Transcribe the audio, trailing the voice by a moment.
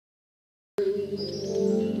to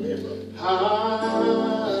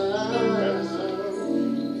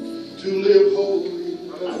live holy.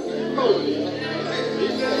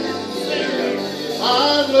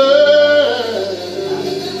 I learned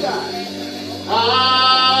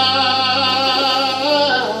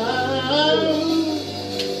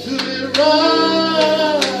to live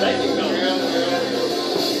right.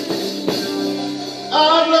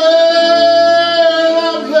 I've learned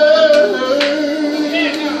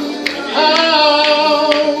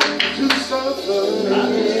how to suffer.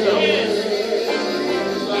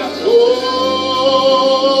 Oh,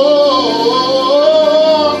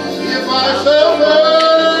 if I suffer,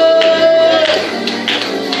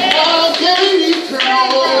 I'll gain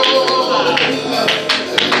eternal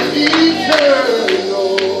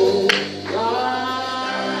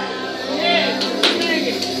life.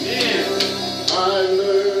 I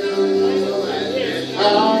learned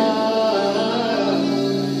how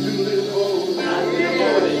to live holy.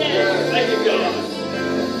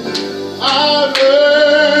 I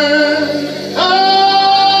learned how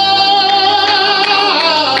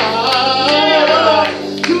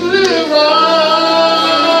to live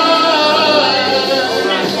right.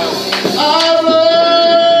 I learned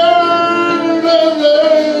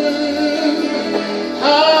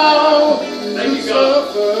how to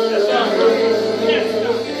suffer.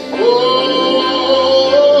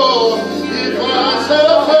 Oh, if I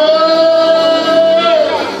suffer,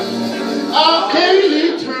 I'll gain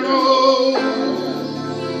eternal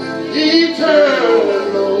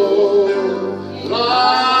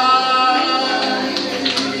life.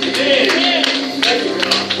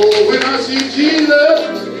 Oh, when I see Jesus,